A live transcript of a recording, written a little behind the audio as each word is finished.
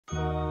Rico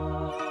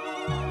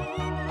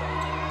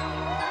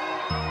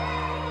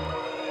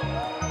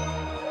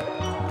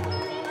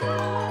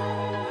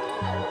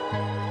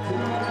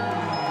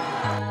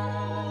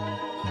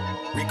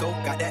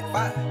got that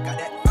fire, got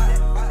that fire.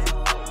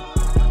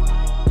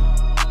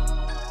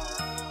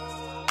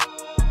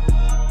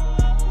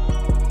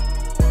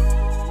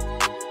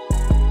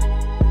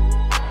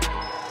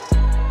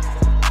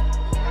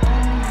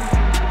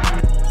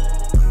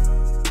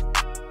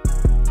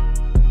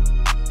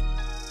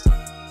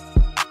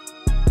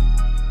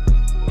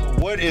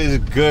 What is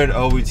good,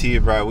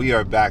 OBT, bro? We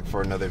are back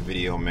for another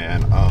video,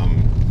 man.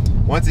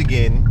 Once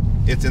again,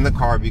 it's in the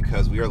car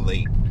because we are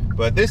late,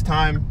 but this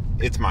time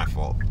it's my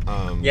fault.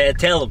 Yeah,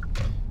 tell him.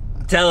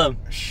 Tell him.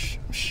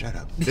 Shut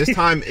up. This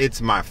time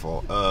it's my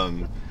fault. A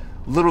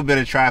little bit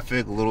of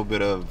traffic, a little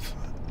bit of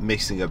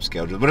mixing up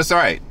schedules, but it's all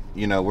right.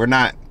 You know, we're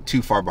not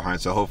too far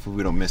behind, so hopefully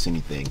we don't miss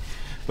anything.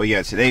 But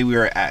yeah, today we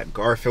are at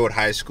Garfield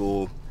High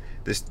School.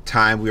 This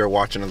time we are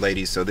watching the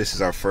ladies, so this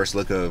is our first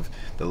look of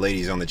the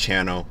ladies on the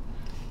channel.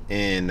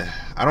 And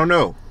I don't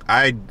know,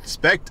 I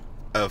expect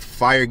a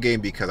fire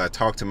game because I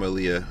talked to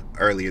Maila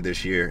earlier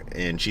this year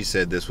and she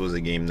said this was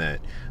a game that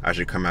I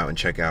should come out and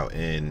check out,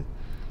 and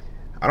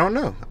I don't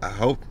know, I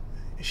hope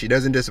she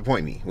doesn't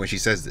disappoint me when she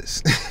says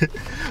this.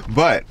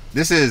 But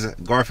this is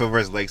Garfield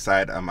versus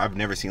Lakeside. I've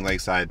never seen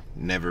Lakeside,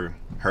 never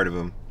heard of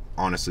them,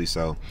 honestly,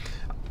 so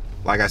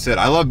like I said,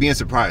 I love being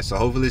surprised, so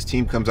hopefully this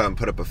team comes out and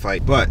put up a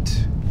fight.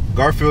 But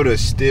Garfield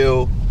is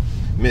still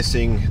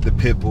missing the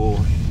pit bull.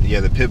 Yeah,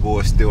 the pit bull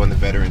is still in the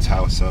veteran's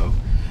house, so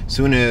as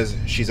soon as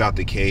she's out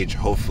the cage,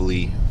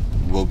 hopefully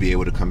we'll be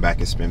able to come back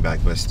and spin back.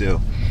 But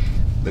still,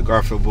 the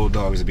Garfield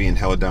Bulldogs are being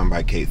held down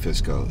by Katie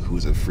Fiso,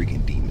 who's a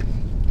freaking demon.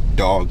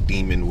 Dog,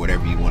 demon,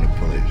 whatever you want to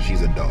put it.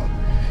 She's a dog.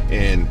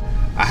 And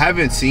I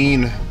haven't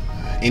seen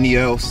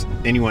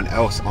anyone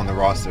else on the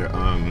roster,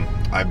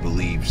 I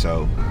believe.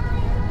 So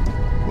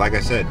like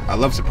I said, I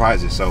love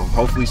surprises, so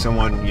hopefully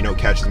someone, you know,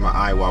 catches my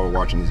eye while we're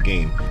watching this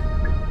game.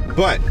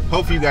 But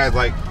hopefully you guys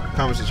like,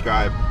 comment,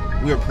 subscribe.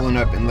 We are pulling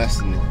up in less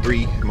than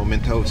 3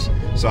 mementos,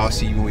 so I'll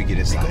see you when we get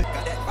inside.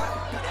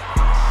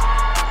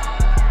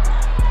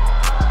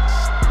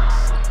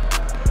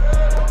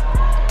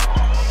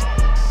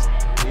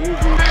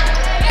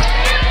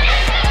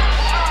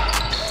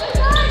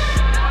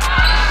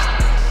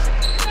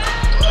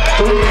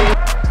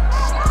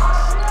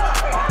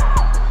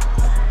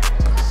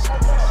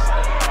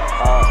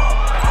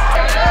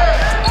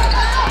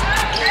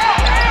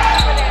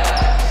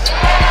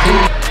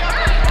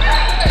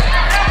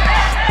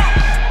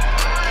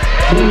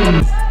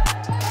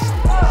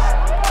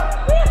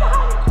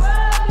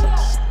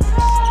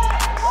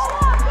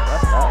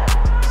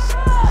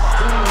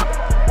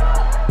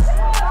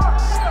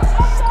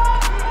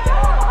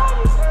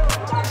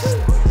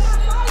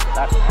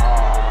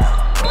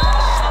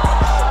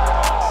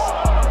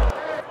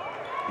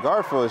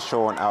 Garfield is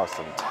showing out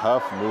some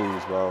tough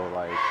moves, bro.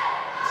 Like,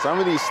 some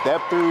of these step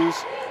throughs,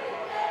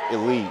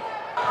 elite.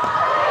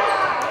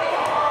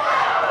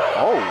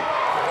 Oh.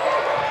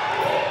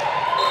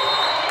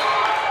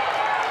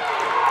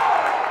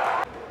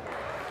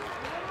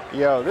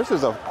 Yo, this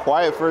is a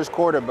quiet first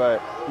quarter,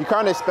 but you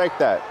kind of expect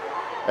that.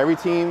 Every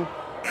team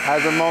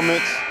has their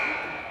moments.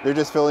 They're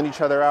just filling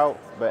each other out.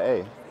 But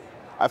hey,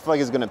 I feel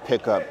like it's gonna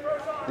pick up.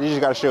 You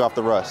just gotta shake off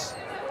the rust.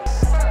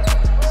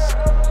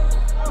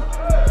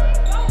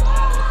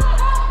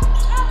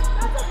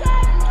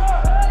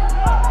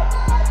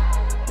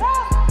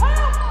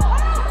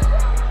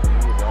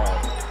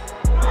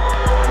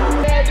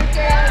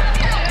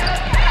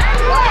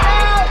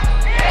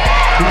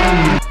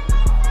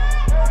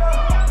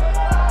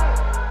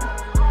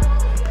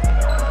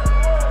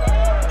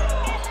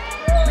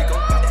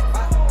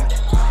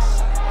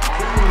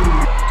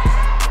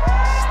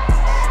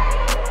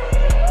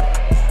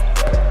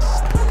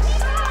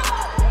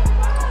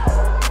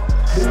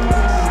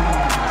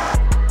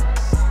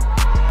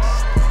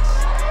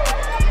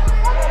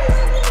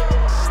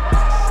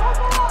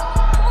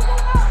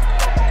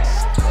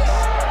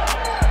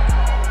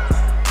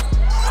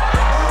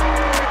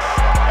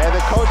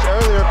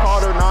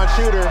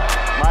 Shooter,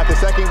 might have to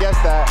second guess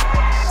that.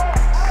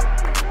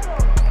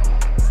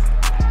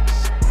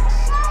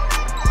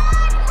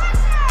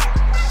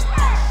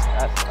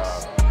 That's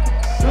tough.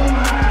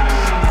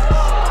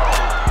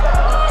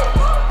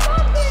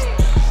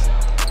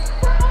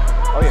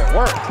 Oh yeah,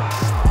 work.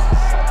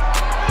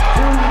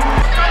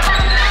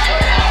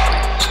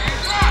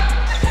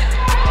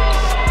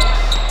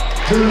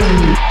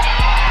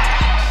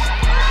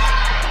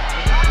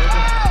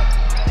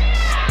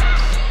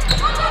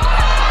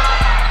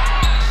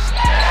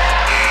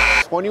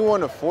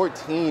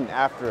 21-14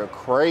 after a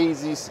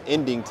crazy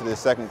ending to the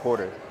second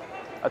quarter.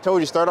 I told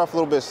you, start off a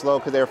little bit slow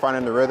because they were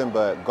finding the rhythm,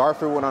 but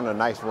Garfield went on a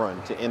nice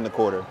run to end the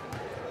quarter.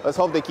 Let's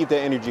hope they keep that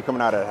energy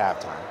coming out at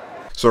halftime.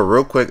 So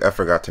real quick, I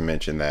forgot to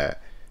mention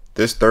that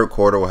this third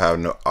quarter will have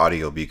no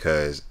audio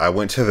because I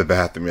went to the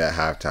bathroom at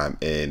halftime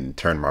and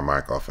turned my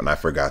mic off and I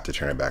forgot to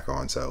turn it back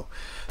on. So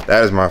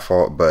that is my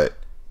fault, but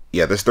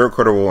Yeah, this third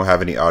quarter won't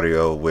have any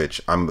audio,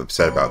 which I'm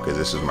upset about because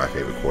this is my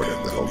favorite quarter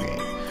of the whole game.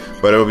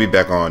 But it'll be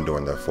back on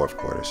during the fourth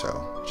quarter,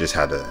 so just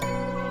had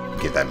to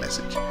get that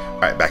message. All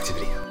right, back to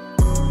video.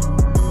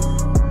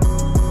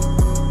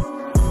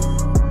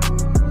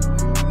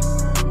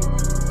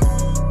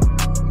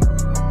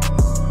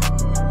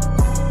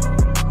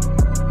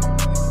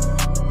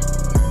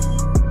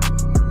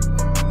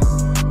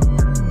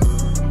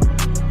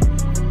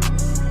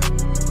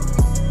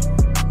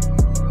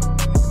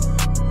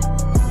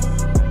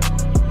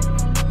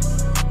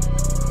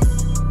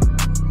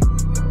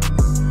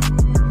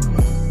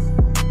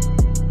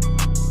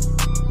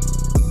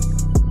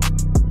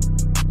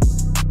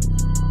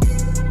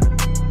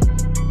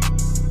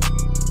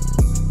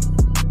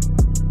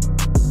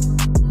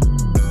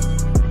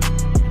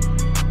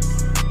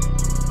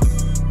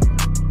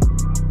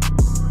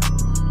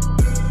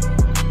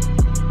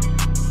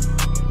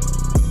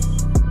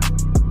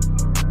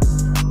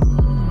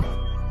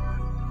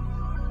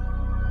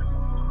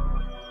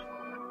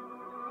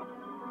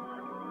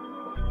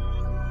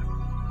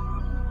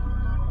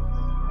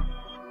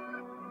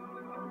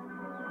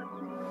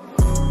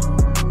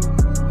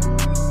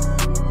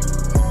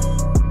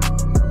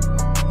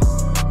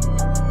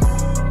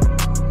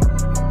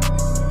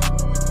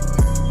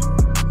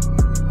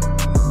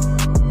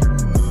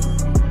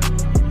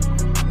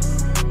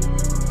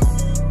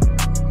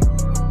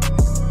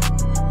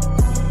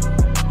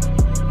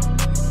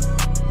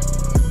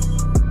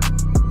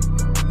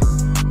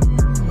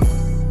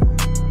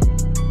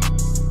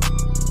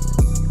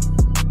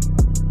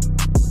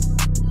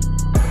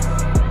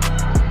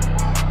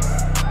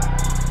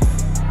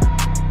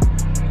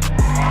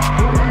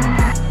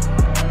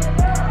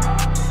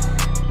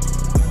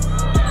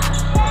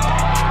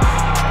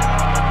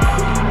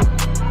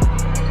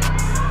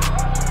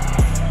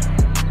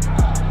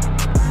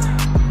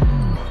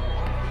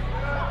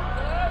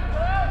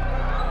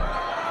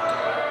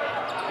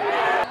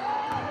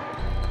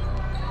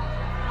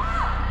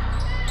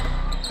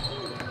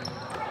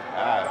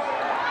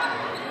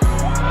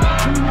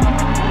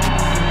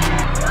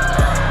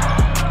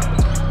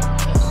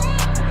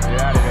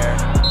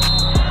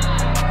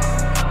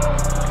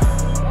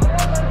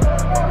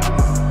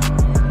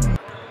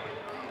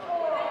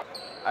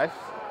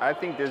 I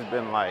think there's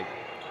been like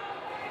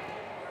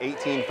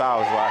 18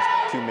 fouls the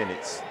last 2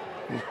 minutes.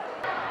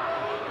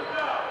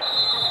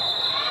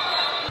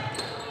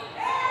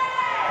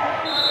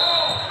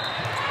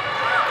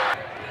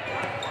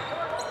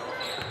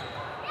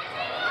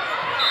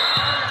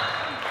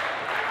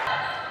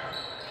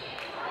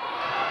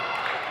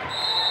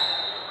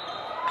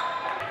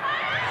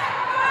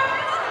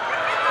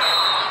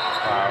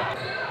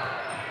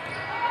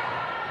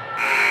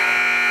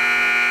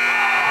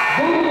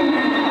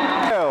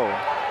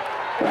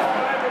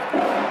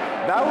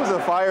 That was a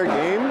fire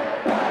game,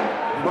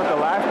 but the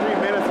last 3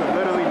 minutes was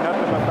literally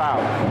nothing but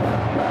fouls.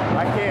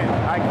 I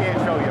can't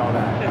show y'all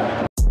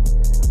that.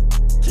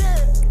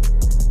 Yeah.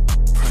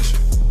 Pressure.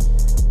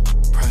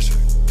 Pressure.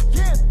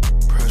 Yeah.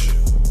 Pressure.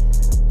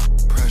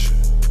 Pressure.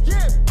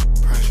 Yeah.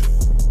 Pressure.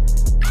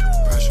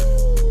 Pressure.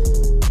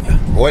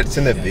 What's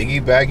in the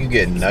biggie bag? You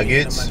get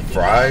nuggets,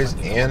 fries,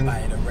 and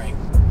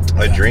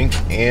a drink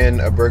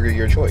and a burger of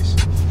your choice.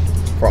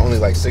 For only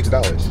like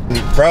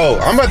 $6. Bro,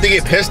 I'm about to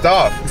get pissed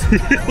off.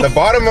 The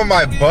bottom of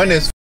my bun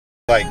is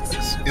like,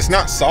 it's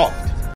not soft.